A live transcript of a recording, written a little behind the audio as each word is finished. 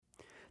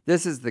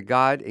This is the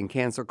God in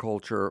Cancel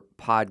Culture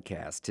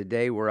podcast.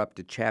 Today we're up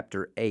to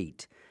Chapter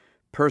 8,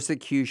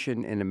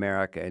 Persecution in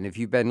America. And if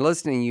you've been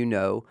listening, you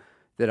know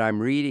that I'm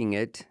reading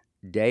it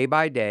day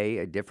by day,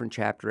 a different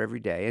chapter every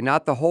day. And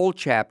not the whole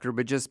chapter,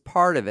 but just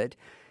part of it.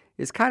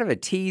 It's kind of a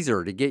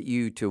teaser to get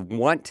you to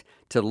want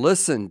to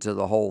listen to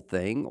the whole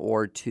thing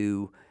or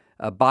to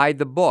buy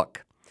the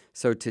book.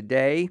 So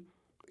today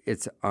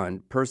it's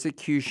on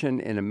persecution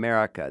in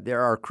America.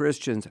 There are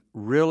Christians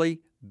really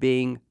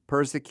being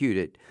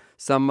persecuted.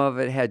 Some of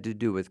it had to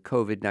do with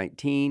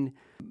COVID-19,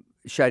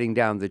 shutting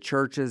down the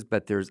churches,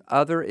 but there's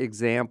other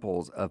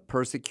examples of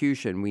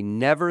persecution. We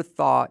never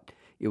thought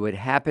it would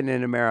happen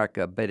in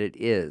America, but it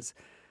is.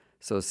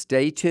 So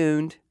stay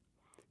tuned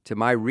to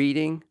my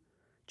reading,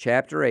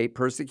 Chapter 8,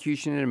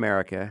 Persecution in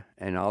America,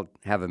 and I'll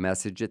have a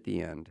message at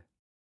the end.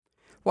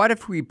 What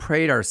if we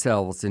prayed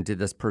ourselves into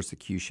this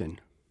persecution?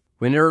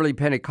 When early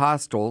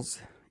Pentecostals,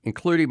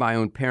 including my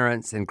own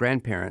parents and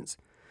grandparents,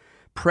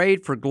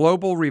 prayed for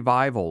global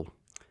revival,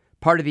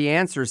 part of the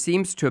answer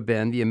seems to have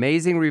been the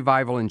amazing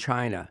revival in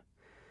China,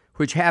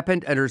 which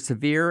happened under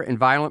severe and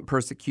violent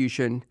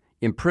persecution,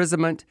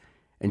 imprisonment,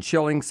 and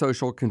chilling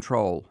social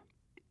control.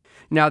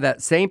 Now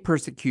that same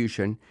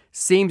persecution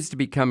seems to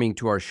be coming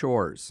to our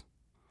shores.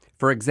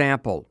 For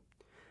example,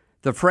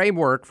 the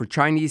framework for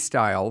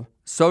Chinese-style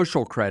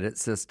social credit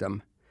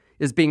system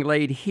is being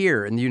laid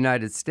here in the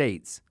United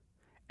States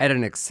at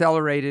an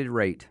accelerated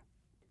rate.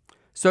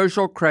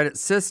 Social credit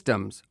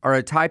systems are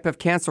a type of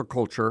cancel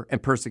culture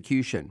and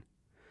persecution.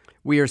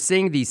 We are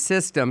seeing these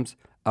systems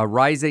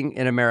arising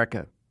in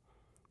America.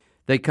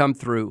 They come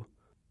through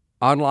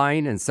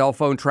online and cell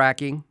phone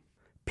tracking,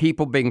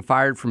 people being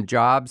fired from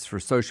jobs for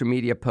social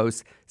media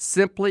posts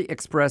simply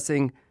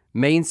expressing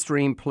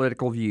mainstream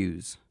political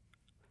views.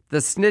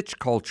 The snitch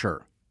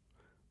culture,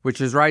 which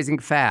is rising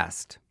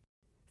fast.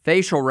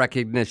 Facial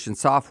recognition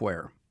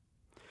software.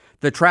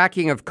 The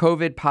tracking of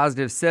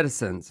COVID-positive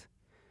citizens,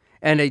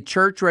 and a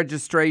church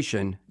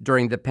registration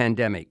during the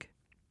pandemic.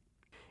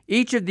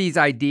 Each of these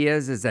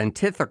ideas is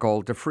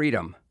antithetical to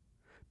freedom,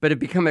 but have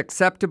become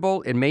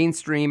acceptable in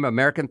mainstream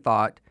American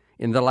thought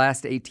in the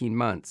last 18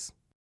 months.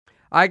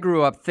 I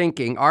grew up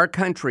thinking our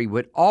country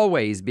would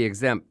always be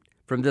exempt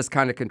from this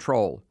kind of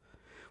control,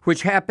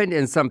 which happened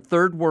in some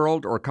third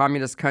world or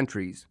communist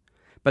countries,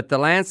 but the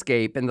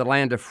landscape in the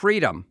land of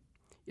freedom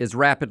is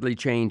rapidly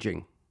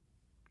changing.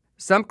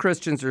 Some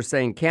Christians are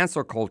saying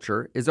cancel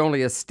culture is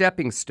only a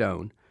stepping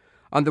stone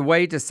on the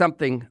way to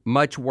something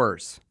much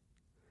worse,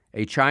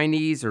 a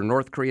Chinese or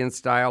North Korean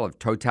style of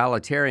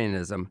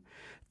totalitarianism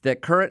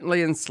that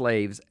currently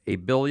enslaves 1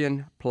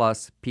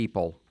 billion-plus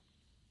people.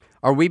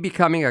 Are we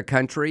becoming a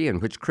country in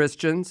which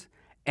Christians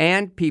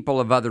and people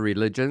of other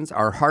religions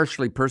are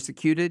harshly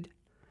persecuted?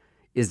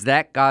 Is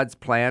that God's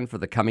plan for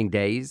the coming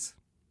days?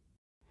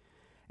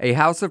 A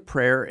house of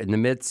prayer in the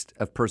midst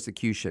of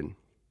persecution.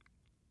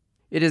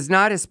 It is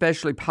not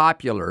especially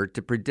popular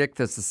to predict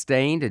the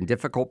sustained and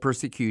difficult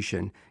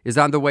persecution is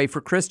on the way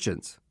for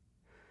Christians.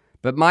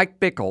 But Mike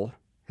Bickle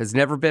has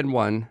never been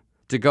one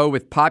to go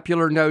with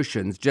popular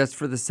notions just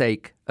for the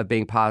sake of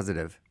being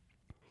positive.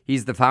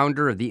 He's the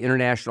founder of the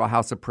International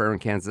House of Prayer in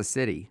Kansas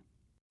City.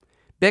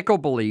 Bickle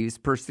believes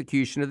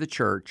persecution of the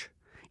church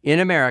in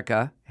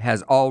America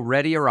has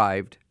already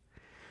arrived,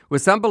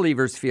 with some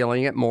believers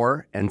feeling it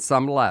more and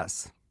some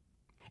less,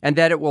 and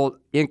that it will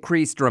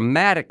increase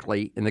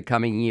dramatically in the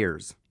coming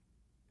years.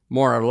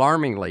 More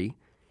alarmingly,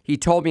 he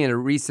told me in a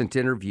recent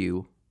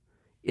interview,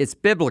 it's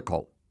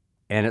biblical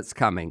and it's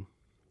coming.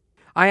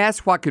 I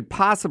asked what could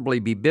possibly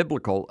be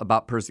biblical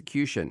about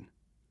persecution.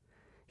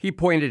 He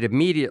pointed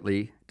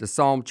immediately to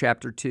Psalm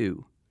chapter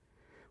 2,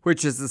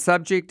 which is the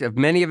subject of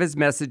many of his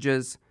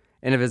messages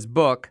and of his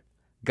book,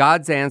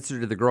 God's Answer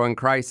to the Growing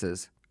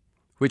Crisis,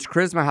 which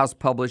Charisma House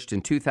published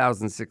in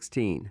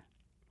 2016.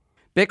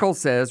 Bickle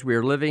says we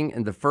are living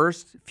in the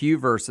first few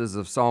verses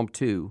of Psalm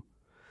 2,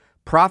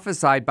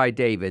 prophesied by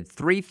David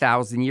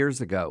 3,000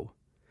 years ago,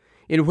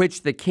 in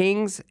which the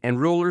kings and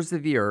rulers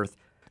of the earth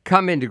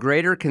come into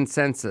greater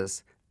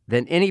consensus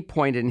than any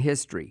point in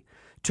history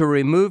to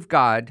remove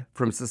God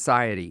from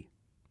society.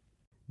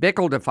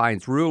 Bickle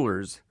defines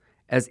rulers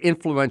as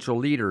influential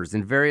leaders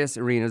in various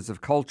arenas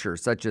of culture,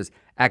 such as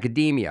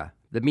academia,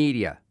 the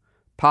media,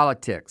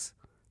 politics,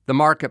 the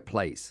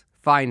marketplace,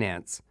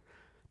 finance,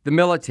 the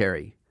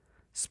military,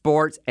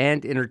 sports,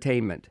 and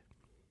entertainment.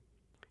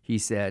 He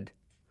said,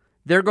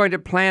 they're going to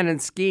plan and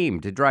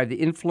scheme to drive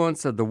the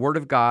influence of the Word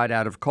of God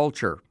out of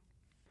culture.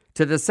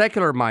 To the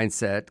secular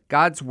mindset,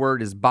 God's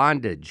Word is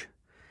bondage,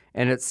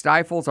 and it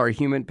stifles our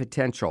human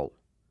potential.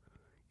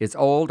 Its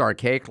old,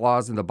 archaic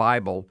laws in the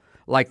Bible,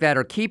 like that,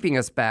 are keeping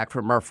us back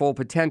from our full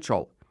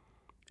potential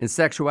in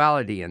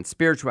sexuality and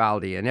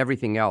spirituality and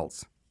everything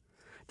else.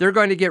 They're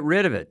going to get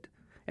rid of it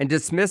and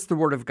dismiss the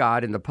Word of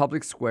God in the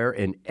public square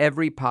in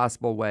every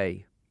possible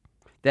way.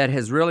 That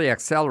has really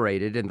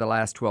accelerated in the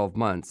last 12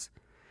 months,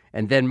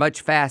 and then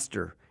much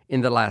faster in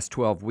the last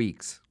 12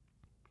 weeks.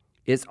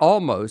 It's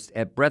almost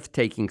at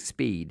breathtaking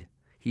speed,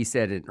 he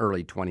said in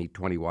early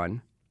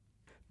 2021.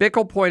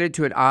 Bickle pointed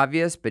to an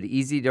obvious but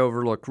easy to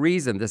overlook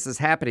reason this is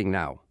happening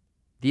now: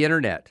 the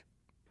internet.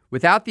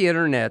 Without the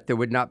internet, there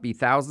would not be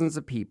thousands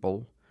of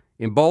people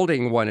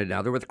emboldening one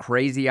another with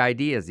crazy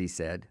ideas, he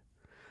said.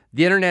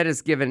 The internet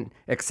has given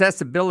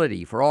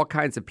accessibility for all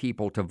kinds of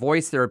people to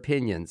voice their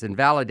opinions and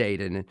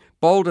validate and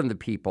embolden the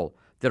people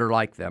that are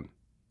like them.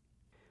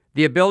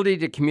 The ability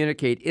to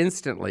communicate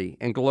instantly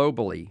and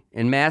globally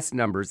in mass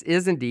numbers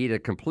is indeed a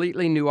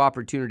completely new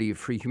opportunity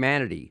for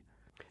humanity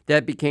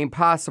that became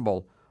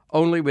possible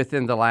only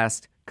within the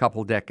last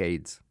couple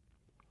decades.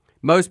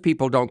 Most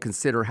people don't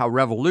consider how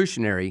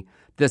revolutionary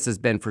this has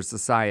been for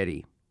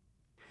society.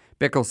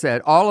 Bickle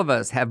said, all of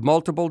us have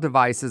multiple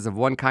devices of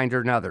one kind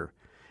or another,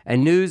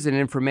 and news and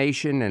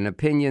information and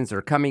opinions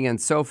are coming in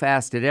so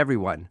fast at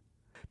everyone.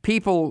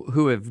 People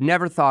who have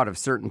never thought of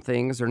certain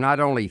things are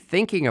not only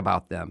thinking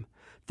about them,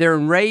 they're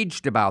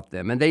enraged about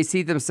them, and they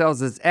see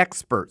themselves as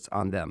experts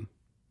on them.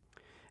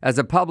 As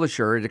a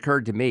publisher, it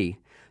occurred to me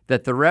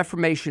that the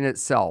Reformation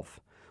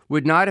itself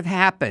would not have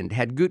happened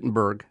had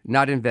Gutenberg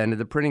not invented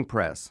the printing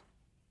press.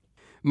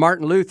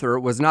 Martin Luther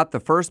was not the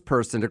first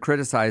person to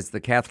criticize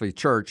the Catholic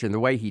Church in the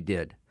way he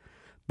did,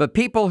 but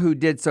people who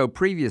did so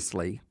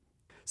previously,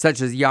 such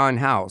as Jan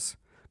Hus,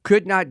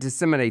 could not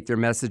disseminate their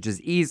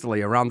messages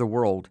easily around the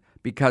world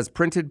because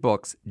printed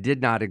books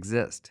did not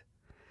exist.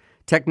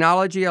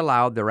 Technology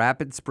allowed the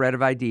rapid spread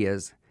of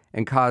ideas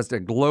and caused a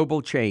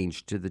global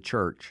change to the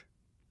church.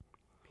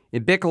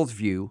 In Bickle's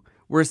view,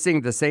 we're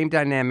seeing the same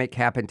dynamic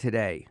happen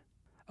today,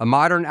 a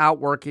modern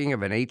outworking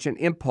of an ancient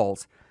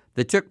impulse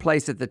that took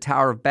place at the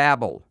Tower of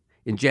Babel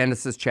in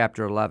Genesis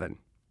chapter 11.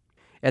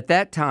 At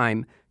that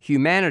time,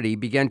 humanity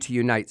began to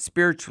unite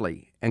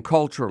spiritually and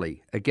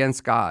culturally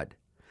against God.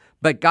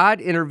 But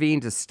God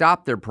intervened to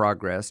stop their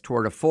progress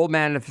toward a full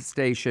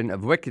manifestation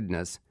of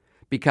wickedness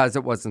because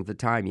it wasn't the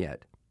time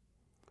yet.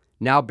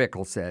 Now,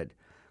 Bickle said,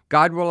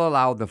 God will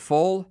allow the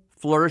full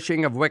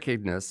flourishing of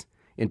wickedness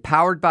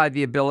empowered by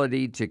the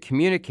ability to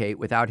communicate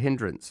without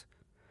hindrance.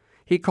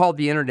 He called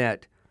the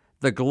internet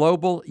the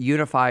global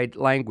unified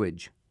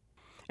language.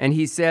 And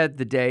he said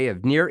the day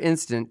of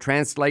near-instant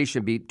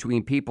translation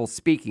between people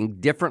speaking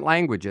different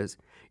languages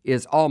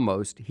is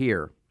almost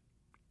here.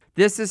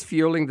 This is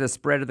fueling the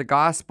spread of the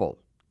gospel,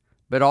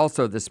 but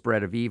also the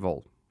spread of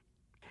evil.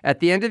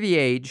 At the end of the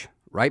age,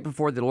 right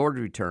before the Lord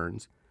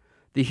returns,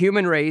 the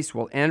human race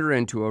will enter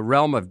into a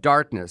realm of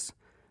darkness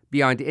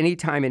beyond any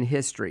time in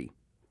history,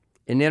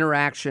 an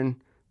interaction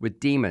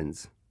with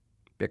demons,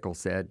 Bickle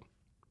said.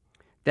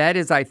 That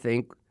is, I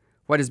think,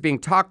 what is being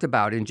talked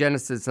about in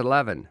Genesis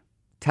 11,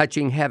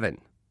 touching heaven,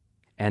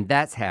 and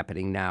that's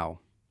happening now.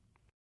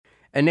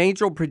 An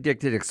angel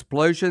predicted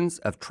explosions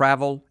of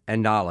travel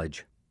and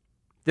knowledge.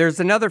 There's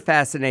another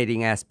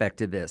fascinating aspect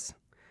to this,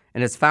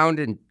 and it's found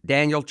in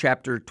Daniel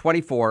chapter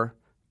 24,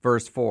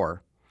 verse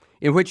 4,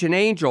 in which an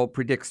angel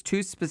predicts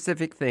two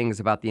specific things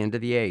about the end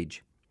of the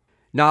age.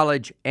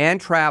 Knowledge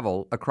and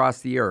travel across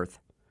the earth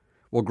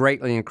will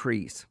greatly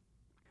increase.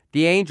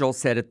 The angel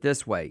said it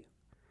this way: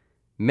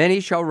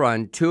 many shall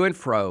run to and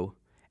fro,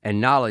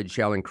 and knowledge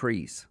shall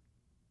increase.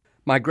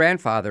 My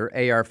grandfather,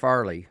 A.R.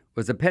 Farley,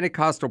 was a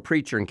Pentecostal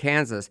preacher in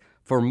Kansas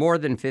for more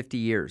than 50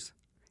 years.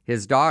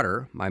 His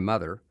daughter, my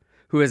mother,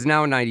 who is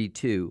now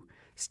 92,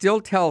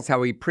 still tells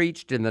how he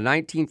preached in the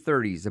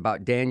 1930s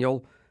about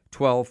Daniel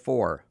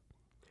 12:4.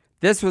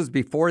 This was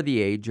before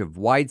the age of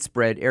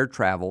widespread air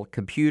travel,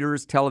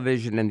 computers,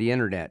 television, and the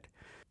internet.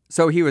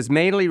 So he was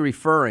mainly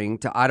referring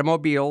to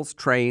automobiles,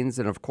 trains,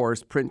 and of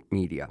course, print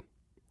media.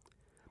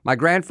 My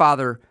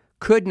grandfather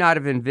could not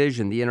have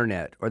envisioned the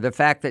internet or the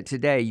fact that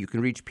today you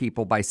can reach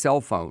people by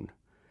cell phone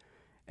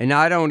and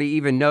not only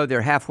even know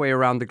they're halfway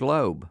around the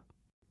globe.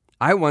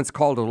 I once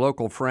called a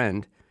local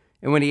friend,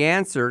 and when he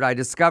answered, I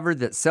discovered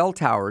that cell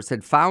towers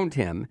had found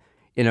him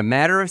in a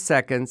matter of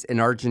seconds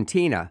in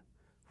Argentina,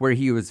 where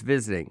he was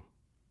visiting.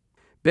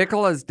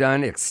 Bickle has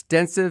done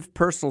extensive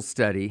personal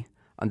study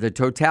on the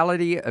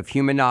totality of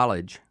human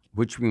knowledge,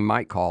 which we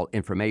might call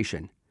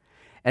information,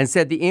 and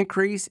said the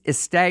increase is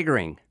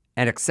staggering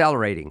and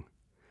accelerating.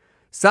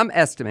 Some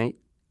estimate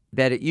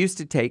that it used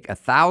to take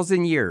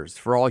 1,000 years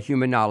for all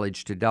human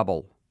knowledge to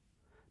double.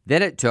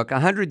 Then it took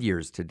 100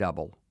 years to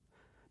double.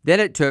 Then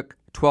it took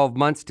 12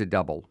 months to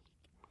double.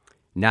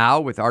 Now,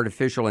 with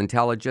artificial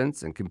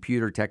intelligence and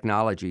computer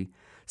technology,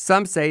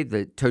 some say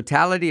the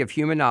totality of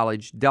human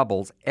knowledge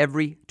doubles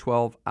every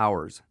 12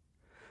 hours.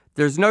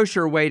 There's no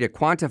sure way to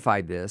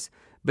quantify this,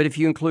 but if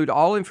you include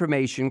all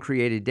information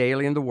created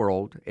daily in the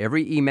world,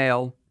 every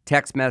email,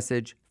 text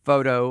message,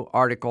 photo,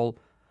 article,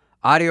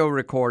 audio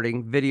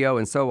recording, video,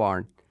 and so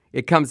on,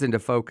 it comes into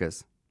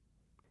focus.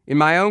 In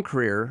my own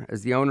career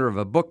as the owner of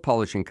a book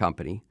publishing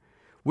company,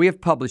 we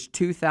have published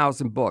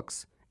 2,000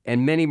 books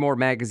and many more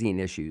magazine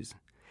issues.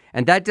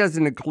 And that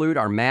doesn't include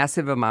our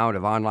massive amount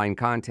of online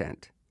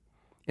content.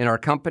 In our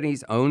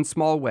company's own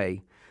small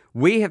way,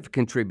 we have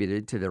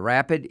contributed to the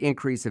rapid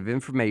increase of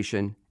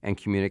information and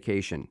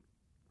communication.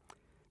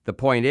 The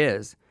point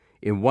is,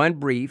 in one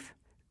brief,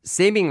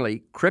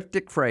 seemingly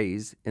cryptic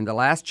phrase in the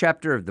last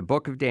chapter of the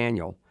book of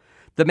Daniel,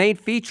 the main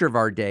feature of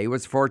our day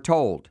was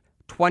foretold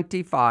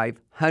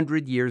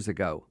 2,500 years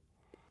ago.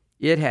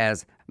 It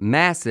has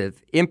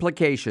massive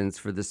implications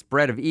for the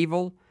spread of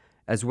evil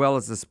as well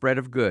as the spread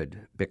of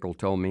good, Bickle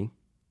told me.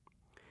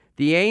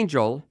 The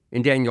angel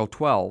in Daniel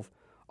 12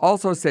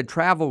 also said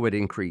travel would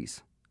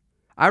increase.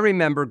 I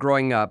remember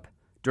growing up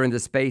during the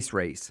space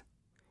race.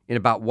 In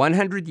about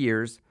 100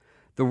 years,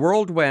 the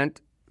world went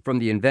from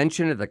the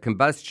invention of the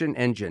combustion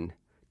engine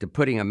to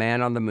putting a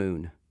man on the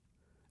moon.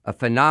 A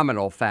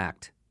phenomenal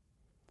fact.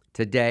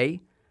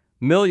 Today,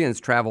 millions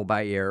travel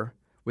by air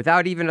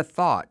without even a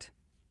thought,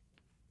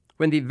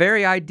 when the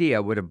very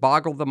idea would have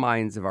boggled the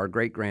minds of our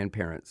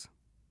great-grandparents.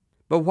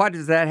 But what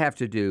does that have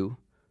to do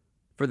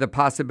for the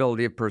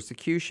possibility of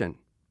persecution?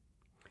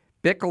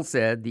 Bickle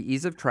said the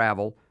ease of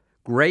travel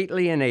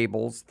greatly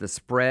enables the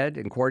spread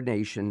and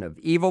coordination of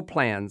evil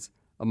plans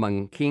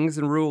among kings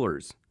and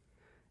rulers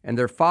and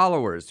their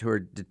followers who are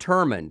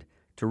determined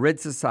to rid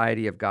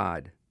society of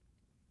God.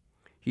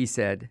 He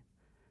said,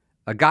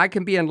 a guy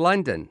can be in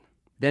London,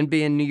 then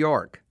be in New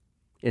York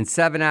in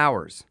 7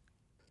 hours.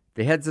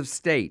 The heads of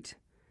state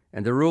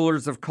and the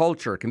rulers of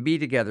culture can be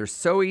together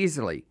so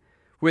easily,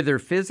 whether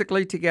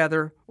physically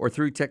together or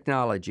through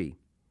technology.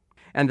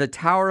 And the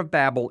Tower of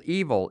Babel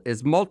evil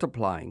is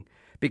multiplying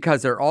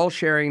because they're all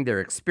sharing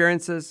their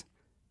experiences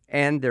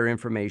and their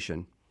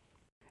information.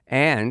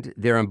 And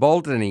they're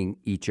emboldening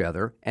each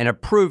other and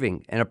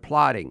approving and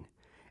applauding.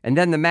 And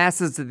then the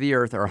masses of the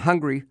earth are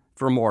hungry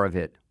for more of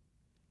it.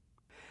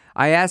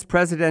 I asked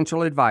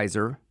presidential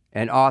advisor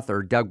and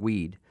author Doug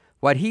Wead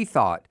what he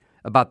thought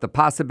about the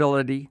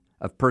possibility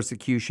of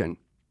persecution.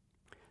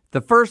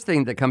 The first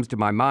thing that comes to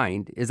my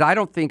mind is I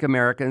don't think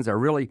Americans are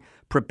really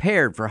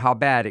prepared for how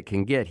bad it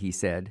can get, he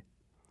said.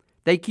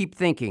 They keep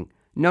thinking,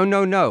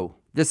 no,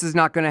 this is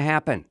not going to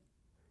happen.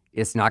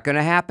 It's not going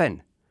to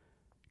happen.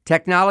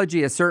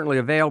 Technology is certainly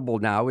available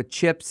now with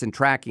chips and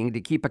tracking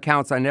to keep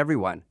accounts on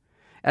everyone.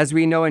 As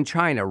we know in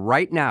China,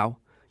 right now,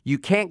 you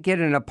can't get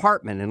an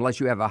apartment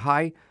unless you have a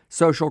high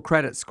social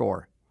credit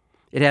score.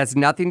 It has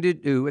nothing to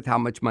do with how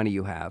much money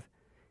you have.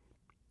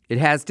 It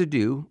has to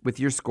do with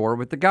your score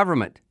with the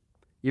government.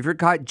 If you're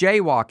caught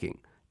jaywalking,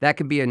 that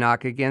could be a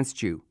knock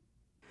against you.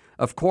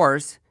 Of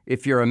course,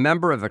 if you're a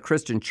member of a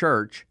Christian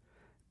church,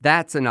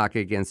 that's a knock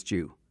against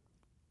you.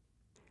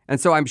 And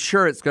so I'm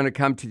sure it's going to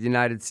come to the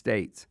United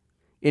States.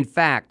 In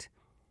fact,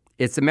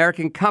 it's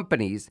American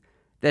companies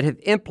that have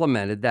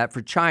implemented that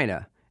for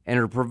China and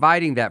are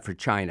providing that for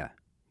China.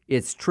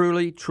 It's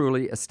truly,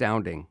 truly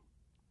astounding.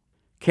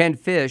 Ken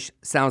Fish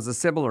sounds a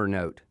similar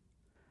note.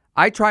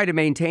 I try to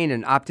maintain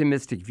an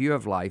optimistic view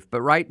of life,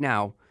 but right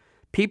now,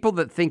 people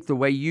that think the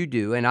way you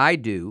do and I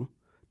do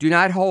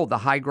not hold the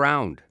high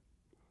ground.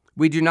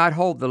 We do not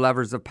hold the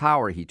levers of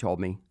power, he told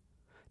me.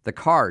 The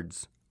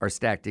cards are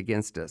stacked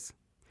against us.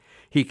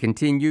 He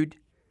continued,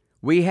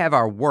 we have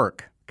our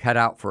work cut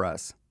out for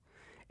us.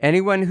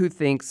 Anyone who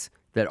thinks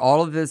that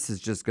all of this is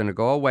just going to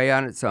go away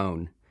on its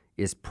own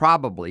is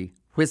probably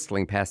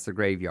whistling past the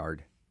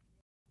graveyard.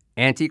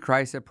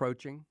 Antichrist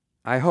approaching.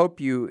 I hope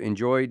you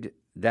enjoyed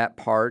that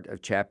part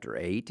of chapter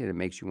 8 and it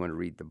makes you want to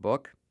read the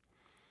book.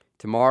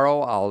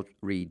 Tomorrow I'll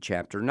read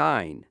chapter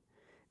 9,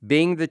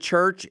 Being the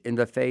Church in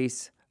the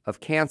Face of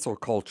Cancel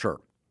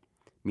Culture.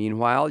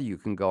 Meanwhile, you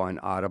can go on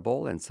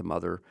Audible and some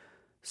other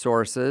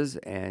sources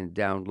and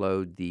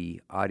download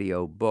the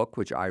audio book,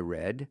 which I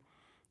read,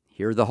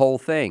 hear the whole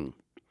thing.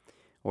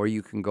 Or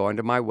you can go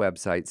onto my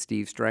website,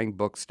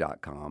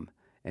 stevestrangbooks.com,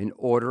 and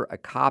order a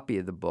copy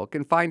of the book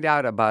and find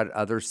out about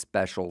other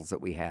specials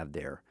that we have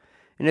there.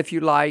 And if you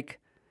like,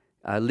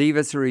 leave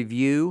us a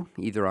review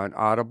either on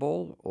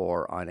Audible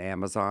or on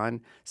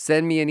Amazon.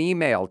 Send me an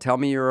email. Tell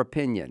me your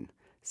opinion.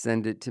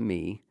 Send it to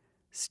me,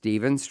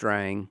 Stephen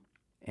Strang,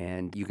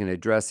 and you can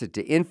address it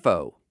to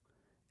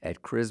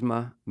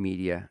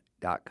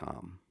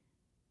info@charismamedia.com.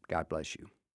 God bless you.